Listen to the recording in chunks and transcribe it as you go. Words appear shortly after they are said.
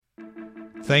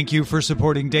Thank you for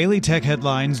supporting Daily Tech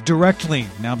Headlines directly.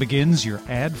 Now begins your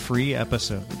ad-free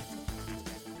episode.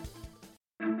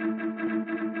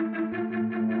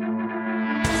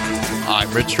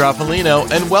 I'm Rich Straffolino,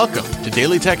 and welcome to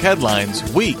Daily Tech Headlines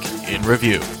Week in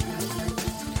Review.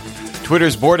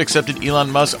 Twitter's board accepted Elon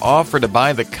Musk's offer to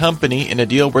buy the company in a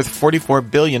deal worth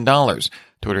 $44 billion.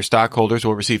 Twitter stockholders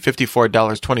will receive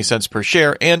 $54.20 per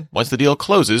share, and once the deal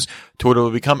closes, Twitter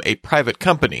will become a private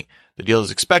company. The deal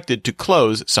is expected to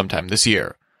close sometime this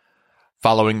year.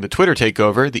 Following the Twitter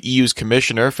takeover, the EU's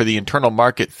Commissioner for the Internal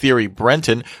Market, Thierry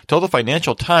Breton, told the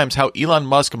Financial Times how Elon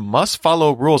Musk must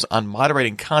follow rules on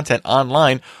moderating content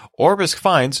online or risk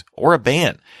fines or a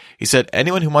ban. He said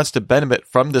anyone who wants to benefit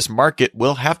from this market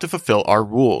will have to fulfill our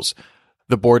rules.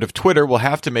 The board of Twitter will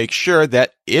have to make sure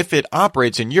that if it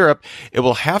operates in Europe, it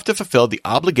will have to fulfill the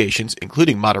obligations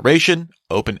including moderation,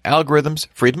 open algorithms,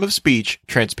 freedom of speech,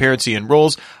 transparency in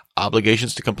rules,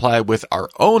 obligations to comply with our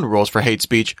own rules for hate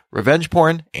speech, revenge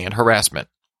porn, and harassment.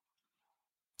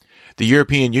 The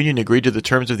European Union agreed to the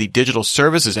terms of the Digital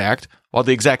Services Act. While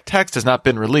the exact text has not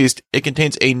been released, it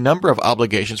contains a number of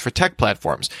obligations for tech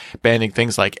platforms, banning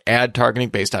things like ad targeting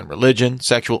based on religion,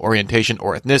 sexual orientation,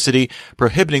 or ethnicity,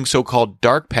 prohibiting so-called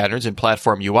dark patterns in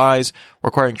platform UIs,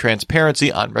 requiring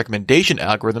transparency on recommendation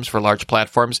algorithms for large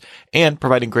platforms, and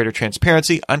providing greater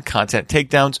transparency on content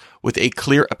takedowns with a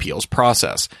clear appeals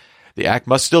process. The act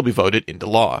must still be voted into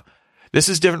law. This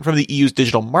is different from the EU's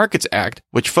Digital Markets Act,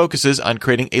 which focuses on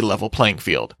creating a level playing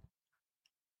field.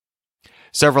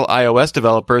 Several iOS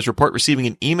developers report receiving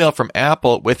an email from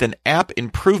Apple with an app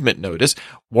improvement notice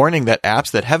warning that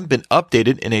apps that haven't been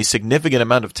updated in a significant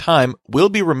amount of time will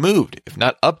be removed if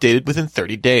not updated within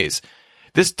 30 days.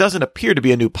 This doesn't appear to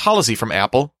be a new policy from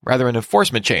Apple, rather an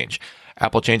enforcement change.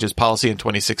 Apple changed its policy in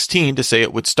 2016 to say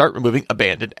it would start removing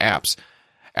abandoned apps.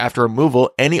 After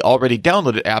removal, any already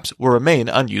downloaded apps will remain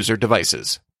on user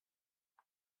devices.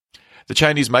 The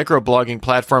Chinese microblogging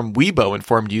platform Weibo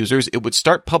informed users it would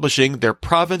start publishing their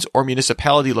province or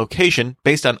municipality location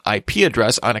based on IP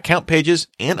address on account pages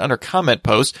and under comment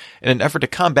posts in an effort to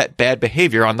combat bad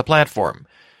behavior on the platform.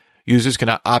 Users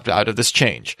cannot opt out of this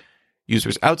change.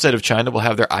 Users outside of China will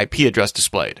have their IP address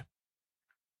displayed.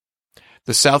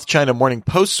 The South China Morning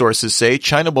Post sources say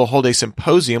China will hold a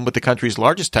symposium with the country's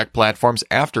largest tech platforms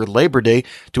after Labor Day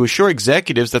to assure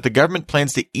executives that the government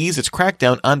plans to ease its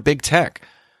crackdown on big tech.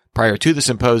 Prior to the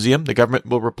symposium, the government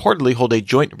will reportedly hold a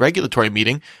joint regulatory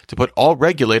meeting to put all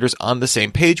regulators on the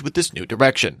same page with this new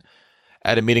direction.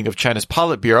 At a meeting of China's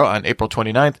Politburo on April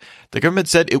 29th, the government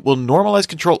said it will normalize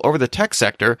control over the tech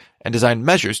sector and design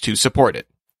measures to support it.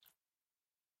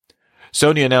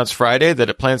 Sony announced Friday that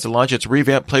it plans to launch its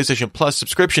revamped PlayStation Plus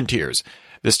subscription tiers.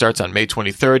 This starts on May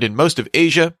 23rd in most of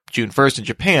Asia, June 1st in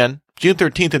Japan, June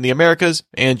 13th in the Americas,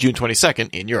 and June 22nd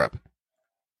in Europe.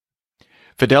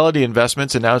 Fidelity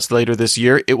Investments announced later this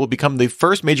year it will become the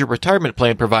first major retirement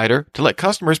plan provider to let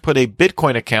customers put a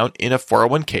Bitcoin account in a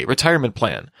 401k retirement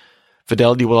plan.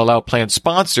 Fidelity will allow plan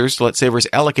sponsors to let savers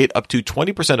allocate up to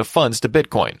 20% of funds to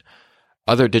Bitcoin.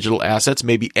 Other digital assets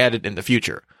may be added in the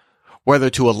future.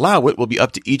 Whether to allow it will be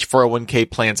up to each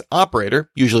 401k plan's operator,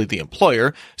 usually the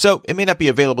employer, so it may not be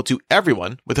available to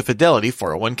everyone with a Fidelity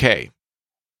 401k.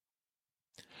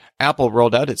 Apple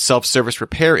rolled out its self-service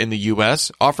repair in the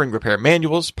U.S., offering repair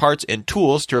manuals, parts, and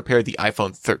tools to repair the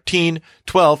iPhone 13,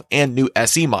 12, and new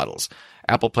SE models.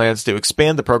 Apple plans to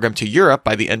expand the program to Europe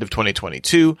by the end of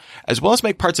 2022, as well as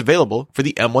make parts available for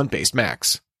the M1-based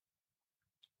Macs.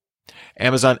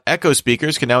 Amazon Echo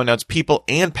speakers can now announce people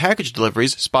and package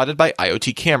deliveries spotted by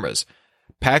IoT cameras.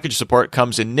 Package support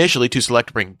comes initially to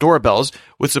select Ring doorbells,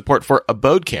 with support for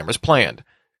abode cameras planned.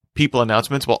 People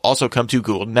announcements will also come to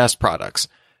Google Nest products.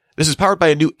 This is powered by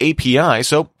a new API,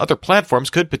 so other platforms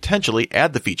could potentially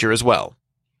add the feature as well.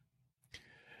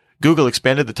 Google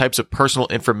expanded the types of personal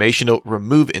information it'll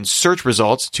remove in search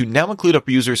results to now include a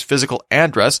user's physical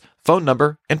address, phone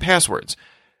number, and passwords.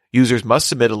 Users must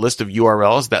submit a list of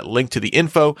URLs that link to the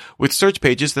info with search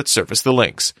pages that surface the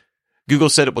links. Google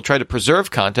said it will try to preserve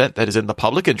content that is in the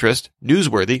public interest,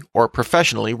 newsworthy, or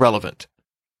professionally relevant.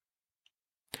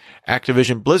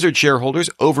 Activision Blizzard shareholders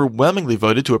overwhelmingly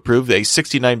voted to approve a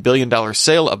 $69 billion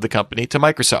sale of the company to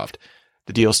Microsoft.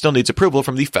 The deal still needs approval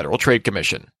from the Federal Trade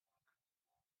Commission.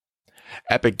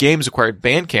 Epic Games acquired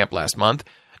Bandcamp last month.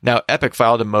 Now, Epic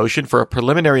filed a motion for a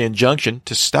preliminary injunction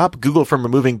to stop Google from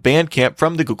removing Bandcamp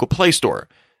from the Google Play Store.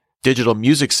 Digital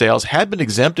music sales had been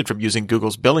exempted from using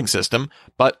Google's billing system,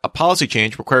 but a policy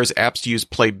change requires apps to use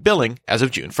Play billing as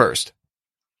of June 1st.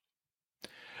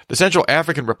 The Central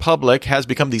African Republic has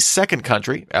become the second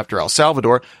country, after El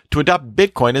Salvador, to adopt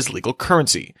Bitcoin as legal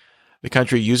currency. The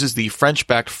country uses the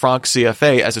French-backed franc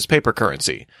CFA as its paper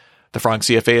currency. The franc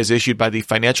CFA is issued by the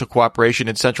Financial Cooperation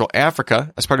in Central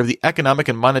Africa as part of the Economic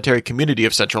and Monetary Community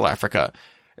of Central Africa.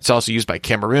 It's also used by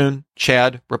Cameroon,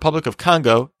 Chad, Republic of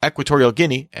Congo, Equatorial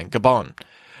Guinea, and Gabon.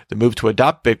 The move to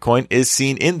adopt Bitcoin is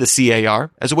seen in the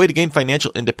CAR as a way to gain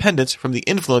financial independence from the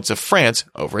influence of France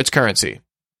over its currency.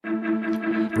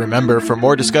 Remember, for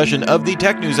more discussion of the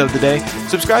tech news of the day,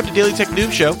 subscribe to Daily Tech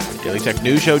News Show at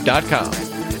dailytechnewsshow.com.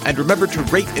 And remember to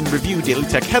rate and review Daily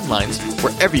Tech Headlines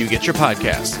wherever you get your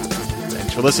podcasts.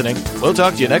 Thanks for listening. We'll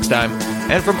talk to you next time.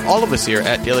 And from all of us here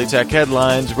at Daily Tech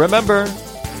Headlines, remember,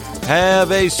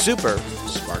 have a super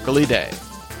sparkly day.